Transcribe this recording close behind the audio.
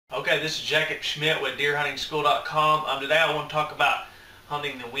Okay, this is Jacob Schmidt with DeerHuntingSchool.com. Today I want to talk about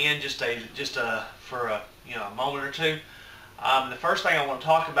hunting the wind for a moment or two. The first thing I want to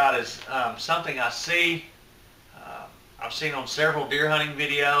talk about is something I see. I've seen on several deer hunting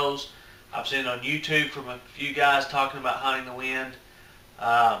videos. I've seen it on YouTube from a few guys talking about hunting the wind,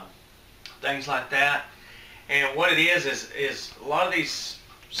 things like that. And what it is a lot of these,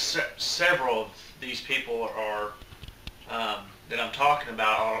 several of these people are that I'm talking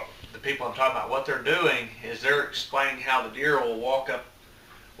about, are the people I'm talking about. What they're doing is they're explaining how the deer will walk up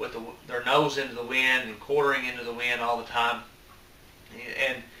with their nose into the wind and quartering into the wind all the time.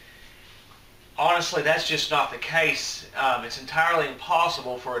 And honestly, that's just not the case. It's entirely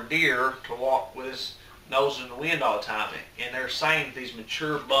impossible for a deer to walk with his nose in the wind all the time. And they're saying that these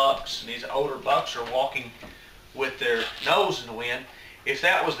mature bucks and these older bucks are walking with their nose in the wind. If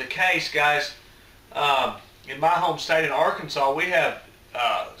that was the case, guys, in my home state in Arkansas, we have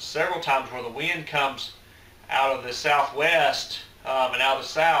several times where the wind comes out of the southwest and out of the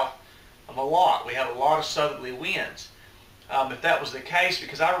south a lot. We have a lot of southerly winds. If that was the case,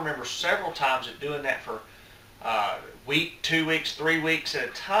 because I remember several times of doing that for a week, 2 weeks, 3 weeks at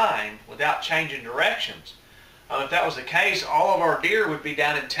a time without changing directions. If that was the case, all of our deer would be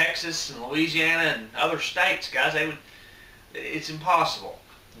down in Texas and Louisiana and other states, guys. It's impossible,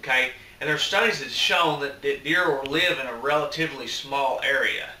 okay? And there's studies that have shown that deer will live in a relatively small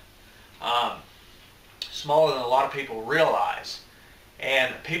area, smaller than a lot of people realize.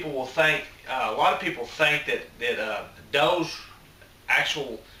 And people will think, a lot of people think that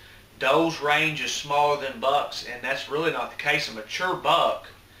actual does range is smaller than bucks, and that's really not the case. A mature buck,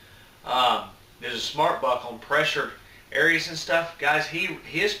 there's a smart buck on pressured areas and stuff, guys.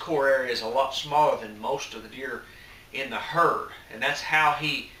 His core area is a lot smaller than most of the deer in the herd, and that's how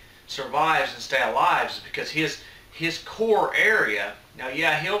he survives and stay alive, is because his core area. Now,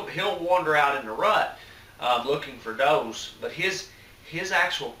 yeah, he'll wander out in the rut looking for does, but his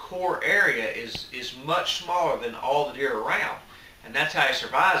actual core area is much smaller than all the deer around, and that's how he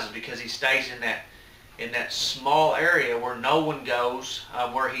survives, is because he stays in that small area where no one goes,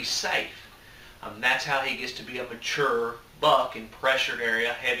 where he's safe. That's how he gets to be a mature buck in pressured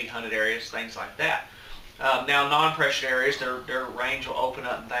area, heavy hunted areas, things like that. Now, non-pressured areas, their range will open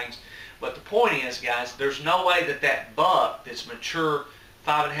up and things. But the point is, guys, there's no way that buck, this mature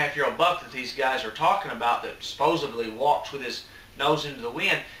 5.5-year-old buck that these guys are talking about, that supposedly walks with his nose into the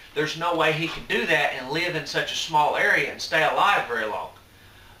wind, there's no way he can do that and live in such a small area and stay alive very long.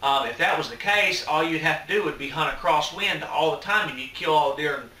 If that was the case, all you'd have to do would be hunt across wind all the time, and you'd kill all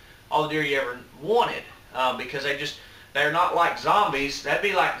the deer you ever wanted, because they're not like zombies. That'd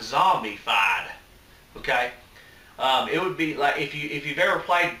be like zombie-fied. Okay, it would be like if you've ever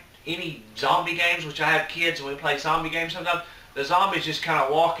played any zombie games, which I have kids and we play zombie games sometimes. The zombies just kind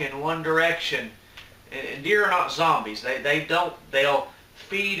of walk in one direction, and deer are not zombies. They'll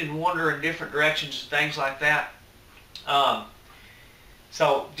feed and wander in different directions and things like that.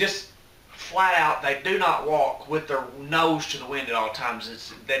 So just flat out, they do not walk with their nose to the wind at all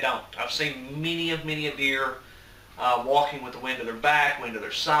times. They don't. I've seen many a deer walking with the wind to their back, wind to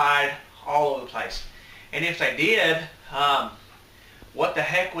their side, all over the place. And if they did, what the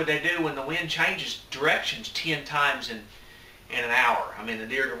heck would they do when the wind changes directions 10 times in an hour? I mean, the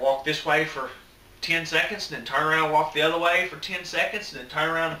deer to walk this way for 10 seconds and then turn around and walk the other way for 10 seconds and then turn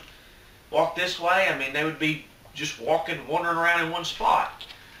around and walk this way. I mean, they would be just wandering around in one spot.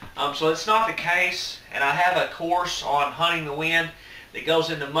 So it's not the case, and I have a course on hunting the wind that goes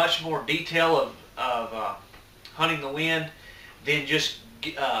into much more detail of hunting the wind than just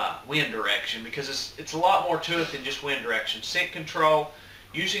wind direction, because it's a lot more to it than just wind direction. Scent control,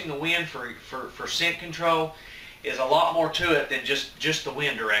 using the wind for scent control, is a lot more to it than just the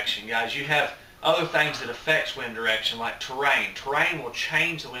wind direction, guys. You have other things that affects wind direction, like terrain. Terrain will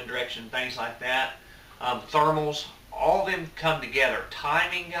change the wind direction, things like that. Thermals, all of them come together.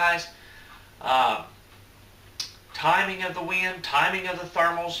 Timing, guys, timing of the wind, timing of the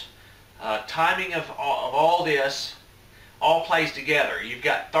thermals, timing of all this, all plays together. You've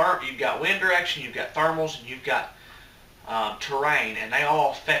got wind direction, you've got thermals, and you've got terrain, and they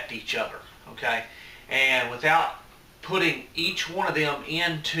all affect each other, okay? And without putting each one of them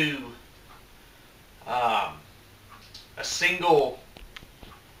into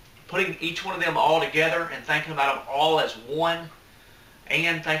putting each one of them all together and thinking about them all as one,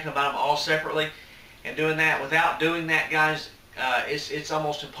 and thinking about them all separately, and doing that, without doing that, guys, it's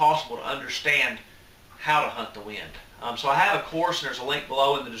almost impossible to understand how to hunt the wind. So I have a course, and there's a link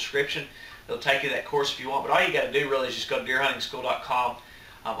below in the description. It'll take you to that course if you want, but all you got to do really is just go to DeerHuntingSchool.com,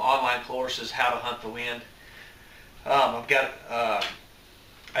 online courses, how to hunt the wind. I've got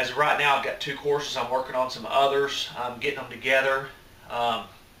as of right now, I've got 2 courses. I'm working on some others. I'm getting them together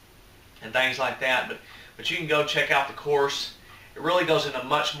and things like that. But you can go check out the course. It really goes into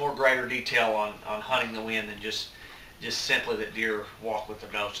much more greater detail on hunting the wind than just simply that deer walk with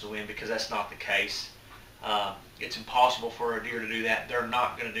their nose to the wind, because that's not the case. It's impossible for a deer to do that. They're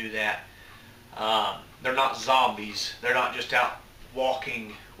not going to do that. They're not zombies. They're not just out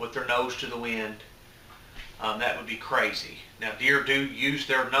walking with their nose to the wind. That would be crazy. Now, deer do use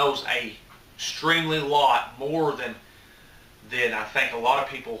their nose a extremely lot more than I think a lot of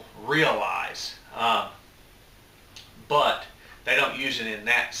people realize. But they don't use it in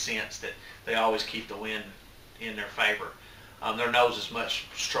that sense that they always keep the wind in their favor. Their nose is much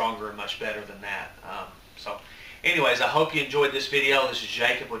stronger and much better than that. So anyways, I hope you enjoyed this video. This is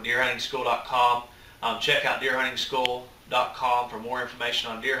Jacob with DeerHuntingSchool.com. Check out DeerHuntingSchool.com for more information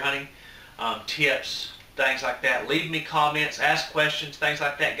on deer hunting, tips, things like that. Leave me comments, ask questions, things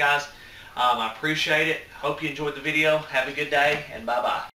like that, guys. I appreciate it. Hope you enjoyed the video. Have a good day, and bye-bye.